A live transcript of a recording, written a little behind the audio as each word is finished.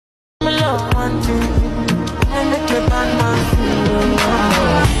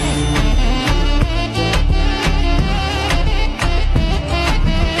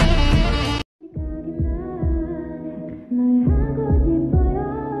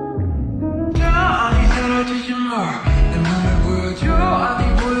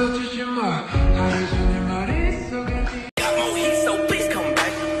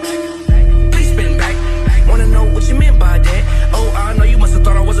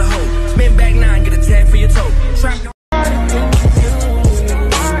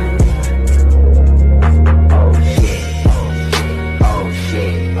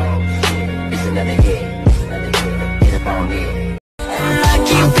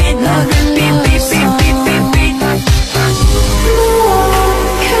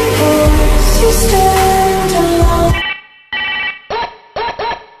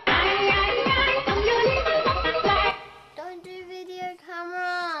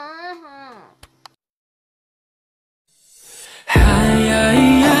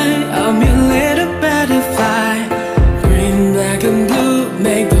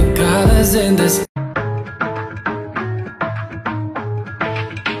in this.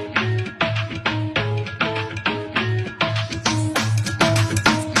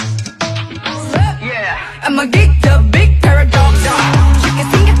 I'm a geek, the big paradox. 쉽게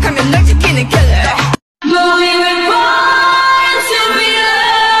생각하면 널 지키는 killer. But we were born to be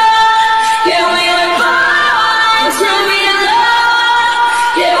loved. Yeah, we were born to be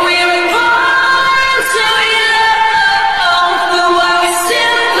loved. Yeah, we were born to be loved. But why we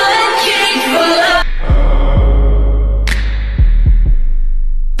still looking for love?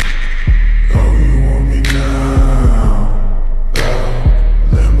 Oh, you want me now?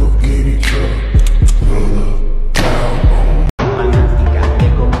 Lamborghini truck.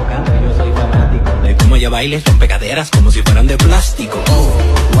 Como ella baila son pegaderas como si fueran de plástico. Oh,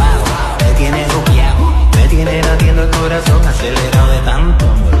 wow, me tiene buqueado, me tiene latiendo el corazón acelerado de tanto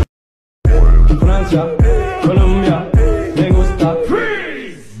amor. Francia, Colombia, me gusta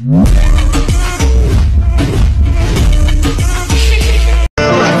freeze.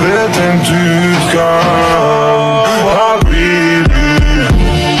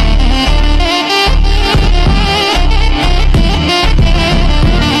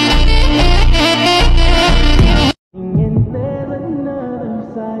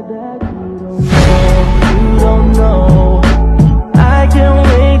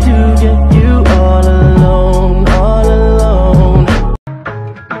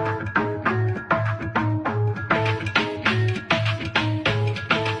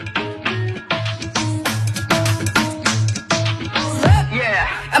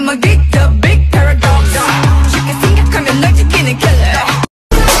 I'm a geek, the big paradox. 쉽게 생각하면 널 지키는 killer.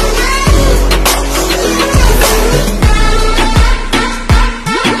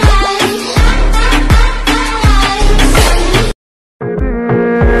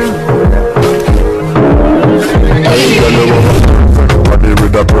 Body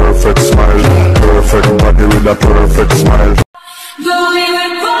with a perfect smile, perfect body with a perfect smile. But we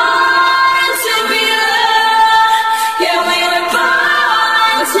were born to be loved. Yeah, we were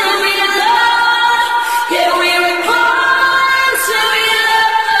born to be loved. Yeah, we were born to be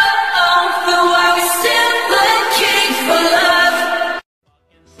loved. But why we still looking for love?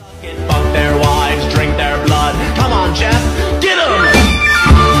 Fuck their wives, drink their blood. Come on, Jeff, get 'em!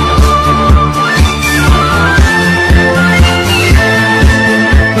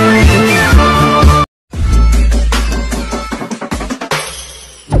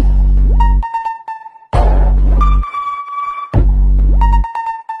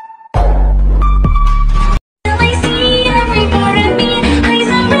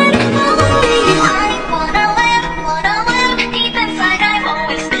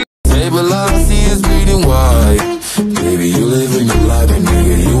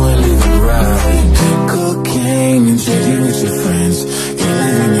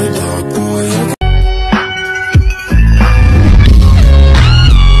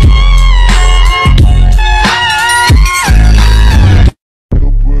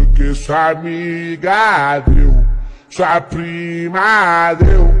 Sua amiga deu, sua prima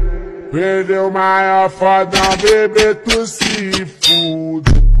deu, perdeu o maior fodão, bebê, tu se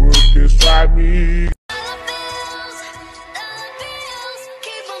fude, porque sua amiga.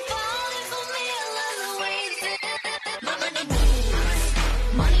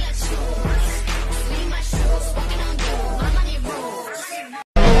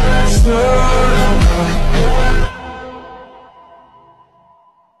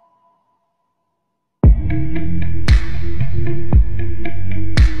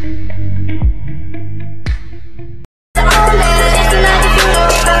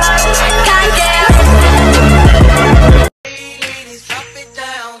 Can't get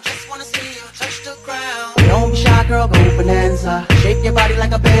shake your body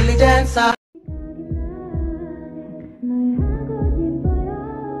like a belly dancer.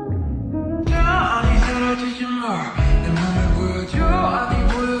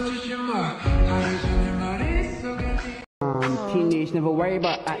 Teenage never worry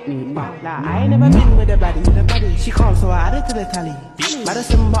about acne. Nah, I ain't never been with a baddie. She calm, so I added to the tally.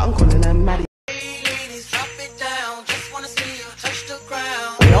 Madison, but I'm calling her Maddie. Ladies, drop it down. Just wanna see you touch the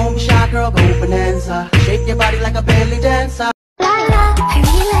ground. Don't be shy, girl, go bonanza. Shake your body like a belly dancer. I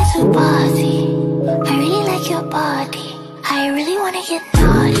really like to party. I really like your body. I really wanna get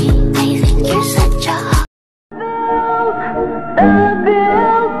naughty. I think you're such a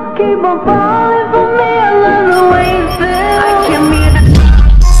bills keep on falling for me. I love the way you feel. I can't be the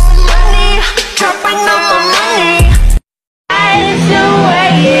money, dropping on my money. It's the way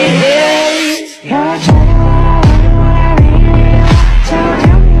it is. You're trying to what I really want. So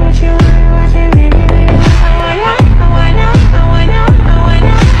tell me what you really want. I wanna.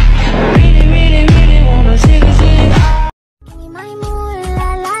 I really wanna see this. My mood, la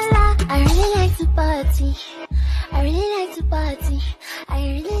la la. I really like to party. I really like to party. I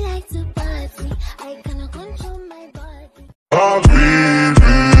really like to party. I cannot control my body.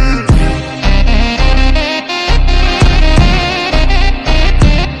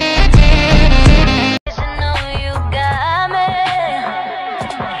 You got me.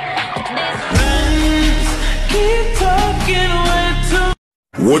 Keep talking way too.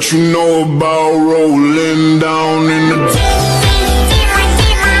 What you know about rolling down in the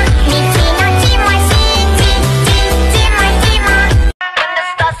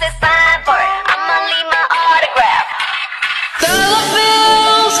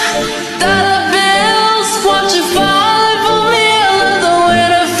Dollar bills, watch you fall for me. I love the way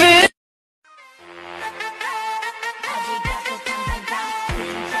that feel.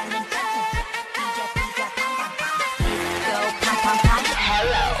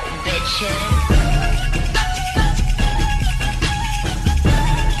 Hello, bitches.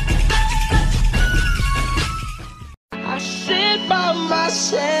 I sit by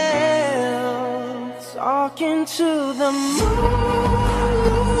myself, talking to the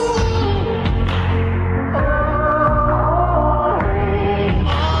moon.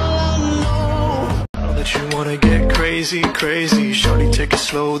 That you wanna get crazy, crazy. Shorty, take it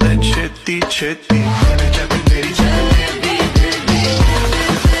slow, then chitty, chitty.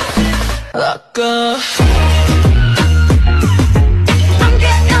 Loco. I'm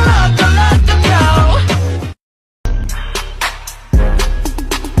getting loco, girl.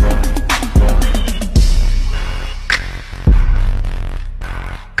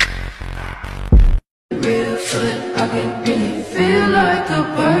 Real foot, I can really feel like a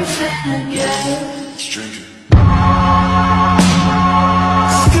person again.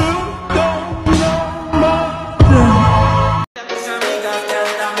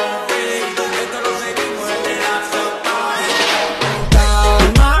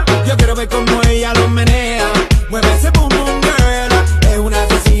 Yo quiero ver cómo ella lo menea. Mueve ese boom boom girl. Es una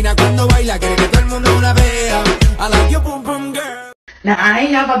asesina cuando baila, quiere que todo el mundo la vea. I like your boom boom girl. Now, I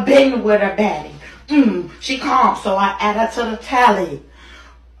ain't never been with a baddie. She calm, so I add her to the tally.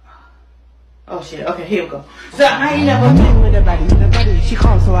 Oh shit, okay, here we go. So I ain't never been With a baddie. She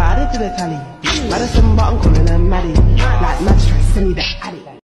calm, so I added to the tally. Madison, but I'm calling her Maddie. Like Maddie, try to send me that addy.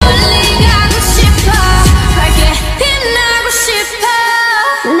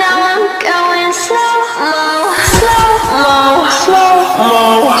 Now I'm going slow-mo, slow-mo,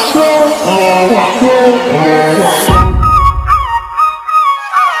 slow-mo, slow-mo.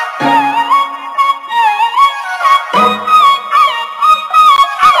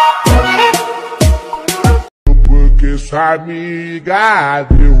 porque sua amiga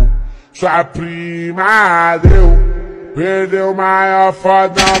deu, sua prima deu. Perdeu o maior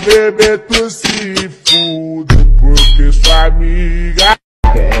fodão, bebê, tu se fude. Porque sua amiga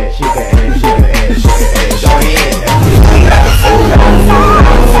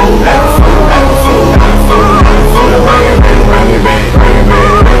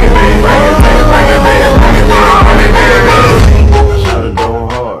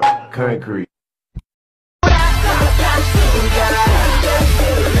Concrete.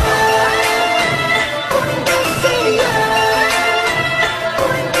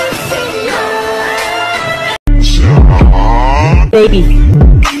 Baby,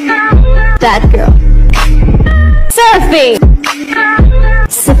 that girl, surfing,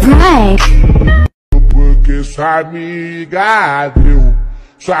 surprise. porque sua amiga deu,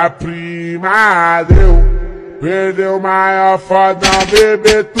 sua prima deu. Perdeu o maior fodão,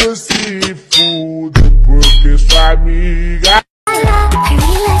 bebê, tu se fude. Porque sua amiga I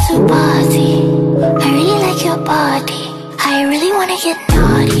really like to party. I really like your body. I really wanna get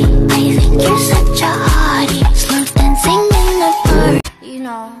naughty. I think you're such a hottie. Slow dancing in the bar, you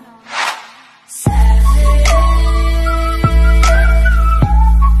know.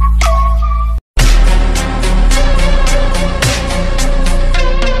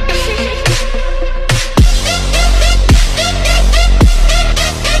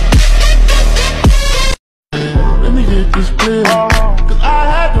 Let me get this clear, cause I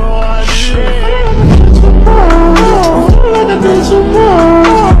had no idea. Let me do some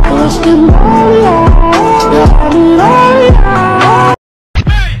more. Let's get more. Yeah, I mean,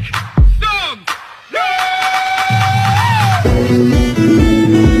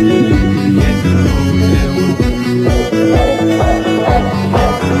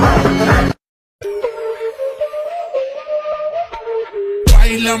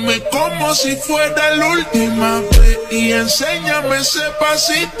 Báilame como si fuera la última vez y enséñame ese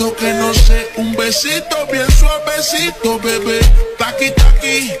pasito que no sé, un besito bien suavecito, bebé. Taqui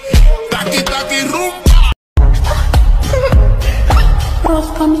taqui, taqui taqui rumba.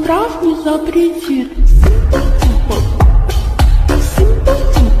 Роском здрав не запретит.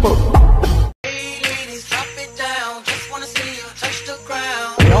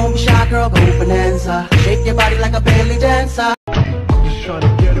 Don't be shy, girl, go bonanza. Shake your body like a belly dancer. Just trying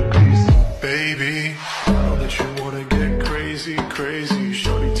to get a piece. Baby, I know that you wanna get crazy, crazy.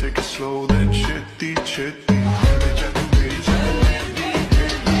 Shorty, take it slow, then chitty, chitty.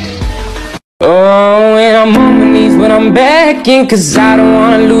 Oh, and I'm on my knees when I'm begging, cause I don't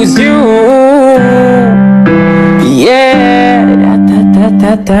wanna lose you. Yeah, da da da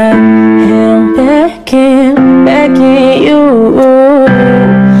da da. And I'm begging you.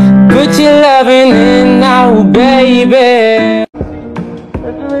 Put your loving in now, baby.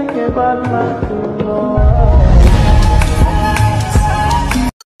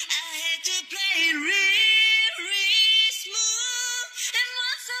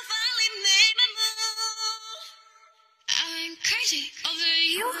 Crazy over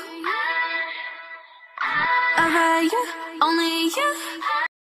you. You, only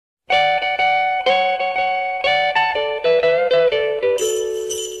you.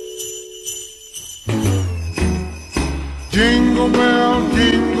 jingle bell,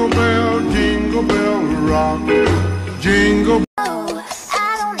 jingle bell, jingle bell rock. Jingle.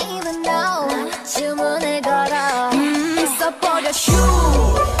 I don't even know. 주문을 걸어. 써버려 슈.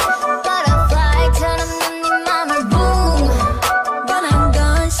 Butterfly 처럼 네 맘을 boom. 원한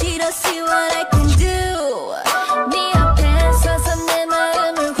건 싫어. See what I can do. 네 앞에 서서 내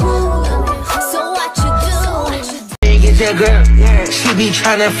마음을 후. So what you do? It's your girl, she be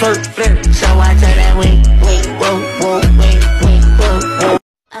tryna flirt, so I tell that wait, whoa, whoa, wait, whoa.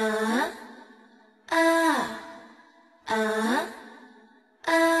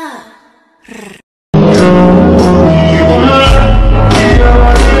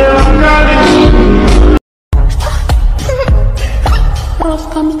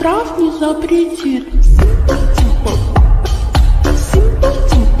 Роском здрав не запретит.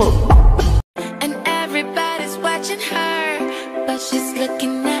 And everybody's watching her, but she's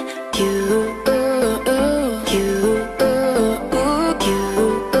looking at you.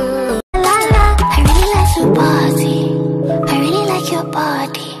 La la, I really like your body. I really like your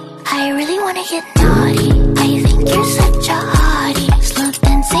body. I really wanna get naughty. I think you're such a hottie. Slow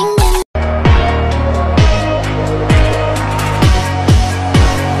dancing in.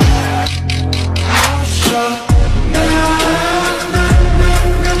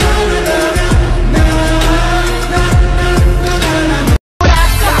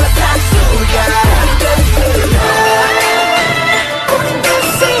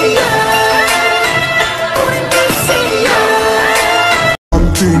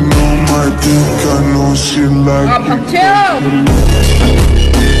 She like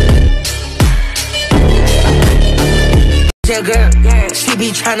Your girl, she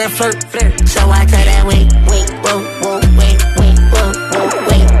be tryna flirt, so I tell that wait, whoa, wait.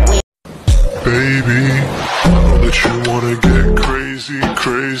 Baby, I know that you wanna get crazy,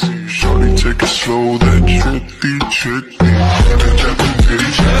 crazy. Shorty, take it slow, then chitty, chitty.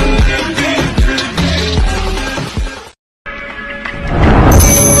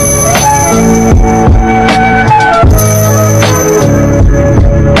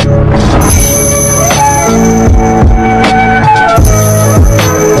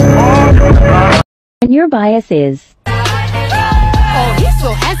 And your bias is Oh, he's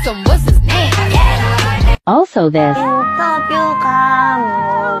so handsome. What's his name? also this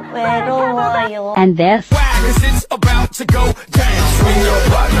and this. Cause it's about to go down. Swing your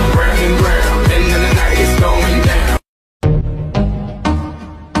partner round and round, and then the night is going down.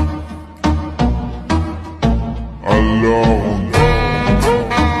 I love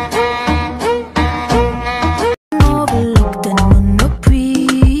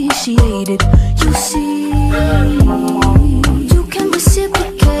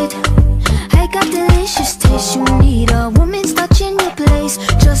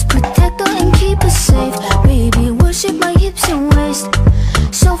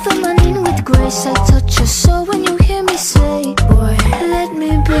with grace I touch your soul when you hear me say, boy, let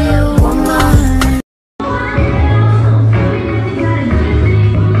me be your